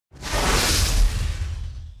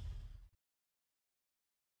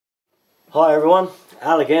Hi everyone,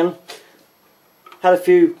 Al again. Had a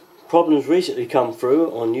few problems recently come through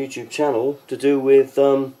on YouTube channel to do with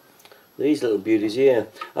these little beauties here.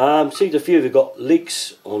 Seen a few of you got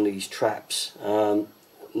leaks on these traps, not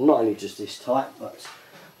only just this type but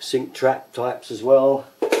sink trap types as well,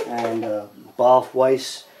 and bath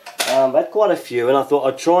waste. I've had quite a few and I thought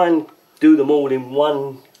I'd try and do them all in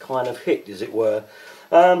one kind of hit, as it were.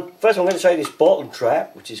 First I'm going to show you this bottom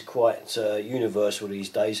trap, which is quite universal these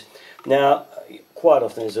days. Now, quite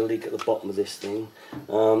often there's a leak at the bottom of this thing.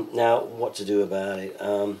 Now, what to do about it?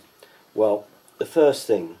 Well, the first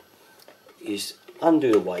thing is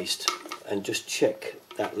undo the waste and just check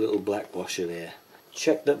that little black washer there.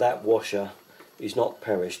 Check that that washer is not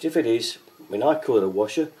perished. If it is, I mean, I call it a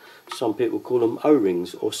washer. Some people call them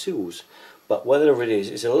O-rings or seals. But whatever it is,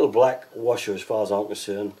 it's a little black washer as far as I'm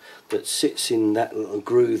concerned that sits in that little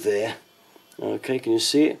groove there. Okay, can you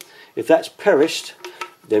see it? If that's perished,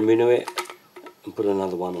 then renew it and put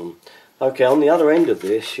another one on. Okay, on the other end of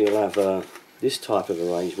this you'll have this type of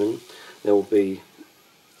arrangement. There will be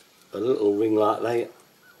a little ring like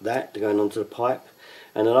that going onto the pipe,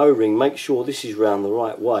 and an O-ring. Make sure this is round the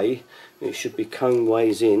right way. It should be cone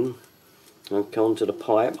ways in. Okay, onto the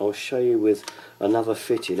pipe. I'll show you with another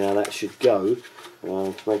fitting how that should go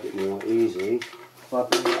to make it more easy. If I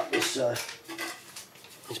bring up this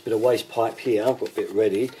bit of waste pipe here, I've got a bit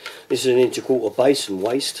ready. This is an 1¼ basin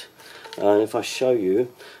waste, and if I show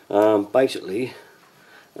you, basically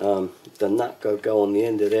the nut go on the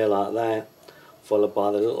end of there like that, followed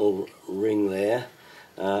by the little ring there,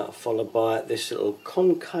 followed by this little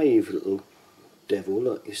concave little devil,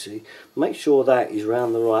 look, you see. Make sure that is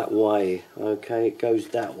round the right way. Okay, it goes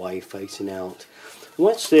that way facing out.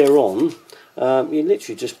 Once they're on, you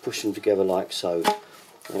literally just push them together like so.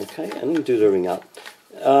 Okay, and then do the ring up.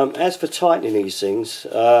 As for tightening these things,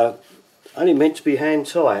 only meant to be hand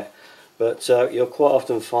tight, but you'll quite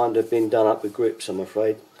often find they've been done up with grips, I'm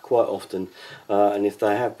afraid, quite often, and if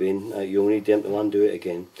they have been, you'll need them to undo it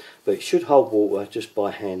again. But it should hold water just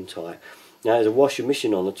by hand tie. Now there's a washing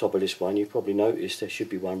machine on the top of this one. You've probably noticed there should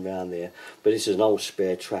be one round there, but this is an old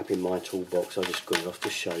spare trap in my toolbox. I just got it off to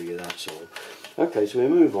show you, that's all. Okay, so we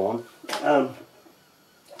move on.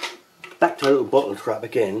 Back to a little bottle trap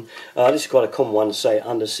again. This is quite a common one to say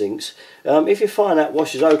under sinks. If you find that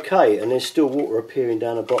wash is okay and there's still water appearing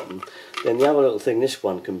down the bottom, then the other little thing this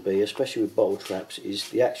one can be, especially with bottle traps, is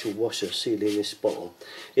the actual washer sealing this bottle.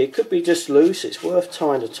 It could be just loose. It's worth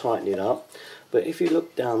trying to tighten it up, but if you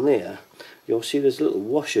look down there, you'll see there's a little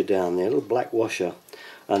washer down there, a little black washer,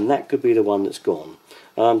 and that could be the one that's gone.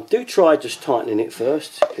 Do try just tightening it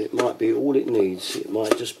first. It might be all it needs. It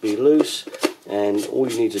might just be loose, and all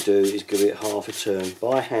you need to do is give it half a turn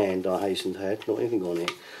by hand, I hasten to add, not anything on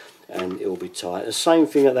it, and it will be tight. The same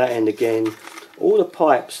thing at that end again. All the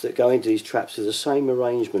pipes that go into these traps are the same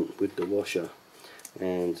arrangement with the washer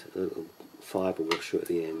and a little fibre washer at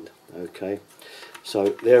the end. Okay,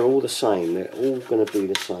 so they're all the same. They're all going to be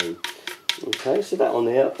the same. Okay, so that on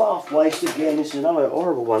there. Bath waste again. This is another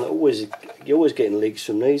horrible one. You're always getting leaks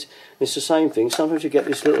from these. It's the same thing. Sometimes you get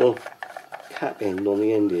this little cap end on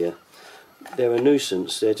the end here. They're a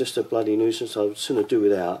nuisance. They're just a bloody nuisance. I would sooner do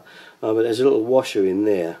without. But there's a little washer in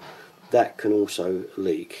there that can also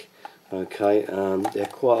leak. Okay, they're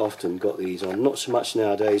quite often got these on. Not so much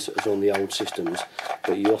nowadays as on the old systems,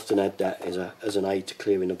 but you often add that as an aid to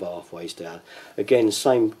clearing the bath waste out. Again,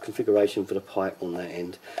 same configuration for the pipe on that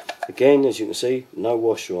end. Again, as you can see, no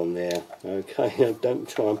washer on there. Okay, don't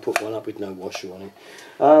try and put one up with no washer on it.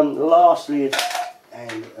 Lastly,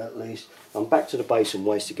 and at least, I'm back to the basin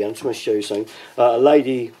waste again. I just want to show you something. A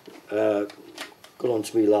lady got on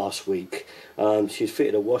to me last week. She'd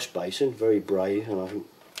fitted a wash basin, very brave, and I think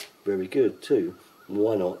very good too.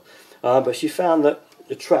 Why not? But she found that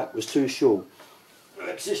the trap was too short.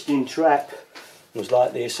 The existing trap was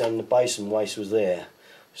like this, and the basin waste was there.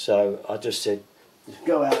 So I just said,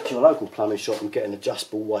 go out to your local plumbing shop and get an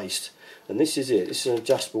adjustable waste. And this is it. This is an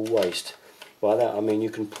adjustable waste. By that I mean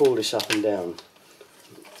you can pull this up and down.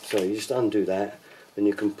 So you just undo that, and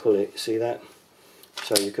you can pull it. See that?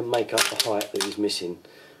 So you can make up the height that is missing.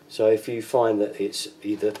 So if you find that it's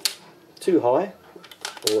either too high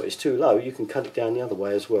or it's too low, you can cut it down the other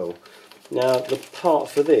way as well. Now the part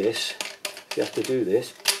for this, you have to do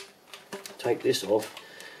this, take this off,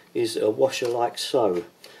 is a washer like so.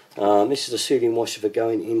 This is a sealing washer for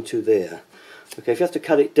going into there. Okay, if you have to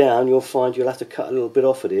cut it down, you'll find you'll have to cut a little bit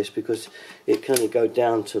off of this because it can only go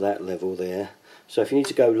down to that level there. So if you need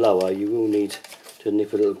to go lower, you will need to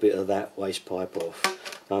nip a little bit of that waste pipe off.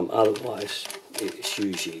 Otherwise, it's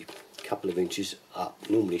usually couple of inches up,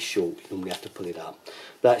 normally short, you normally have to pull it up.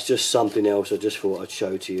 That's just something else I just thought I'd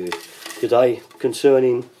show to you today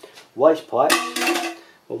concerning waste pipes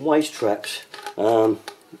and waste traps.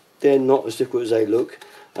 They're not as difficult as they look,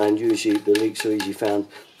 and usually the leaks are easily found.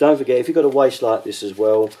 Don't forget, if you've got a waste like this as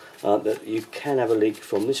well, that you can have a leak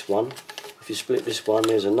from this one. If you split this one,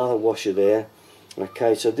 there's another washer there.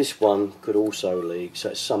 Okay, so this one could also leak, so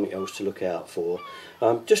it's something else to look out for.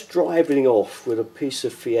 Just dry everything off with a piece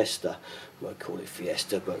of Fiesta. I call it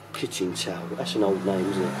Fiesta, but kitchen towel. That's an old name,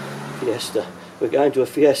 isn't it? Fiesta. We're going to a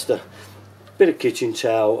Fiesta. Bit of kitchen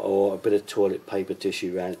towel or a bit of toilet paper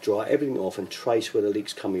tissue around. Dry everything off and trace where the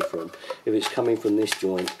leak's coming from. If it's coming from this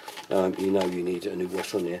joint, you know you need a new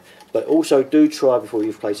washer on there. But also do try, before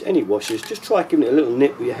you place any washers, just try giving it a little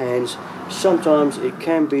nip with your hands. Sometimes it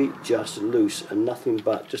can be just loose and nothing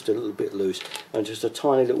but just a little bit loose, and just a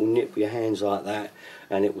tiny little nip with your hands like that,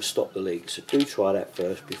 and it will stop the leak. So do try that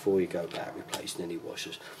first before you go about replacing any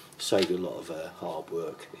washers. Save you a lot of hard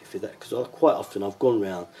work for that, because quite often I've gone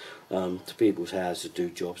round to people's houses to do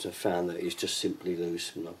jobs and found that it's just simply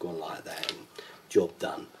loose, and I've gone like that and job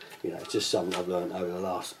done. You know, it's just something I've learned over the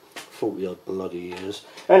last 40 odd bloody years.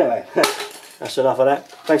 Anyway, that's enough of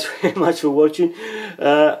that. Thanks very much for watching.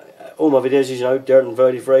 All my videos, as you know, dirt and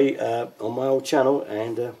verdi free on my old channel,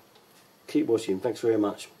 and keep watching. Thanks very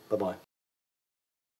much. Bye bye.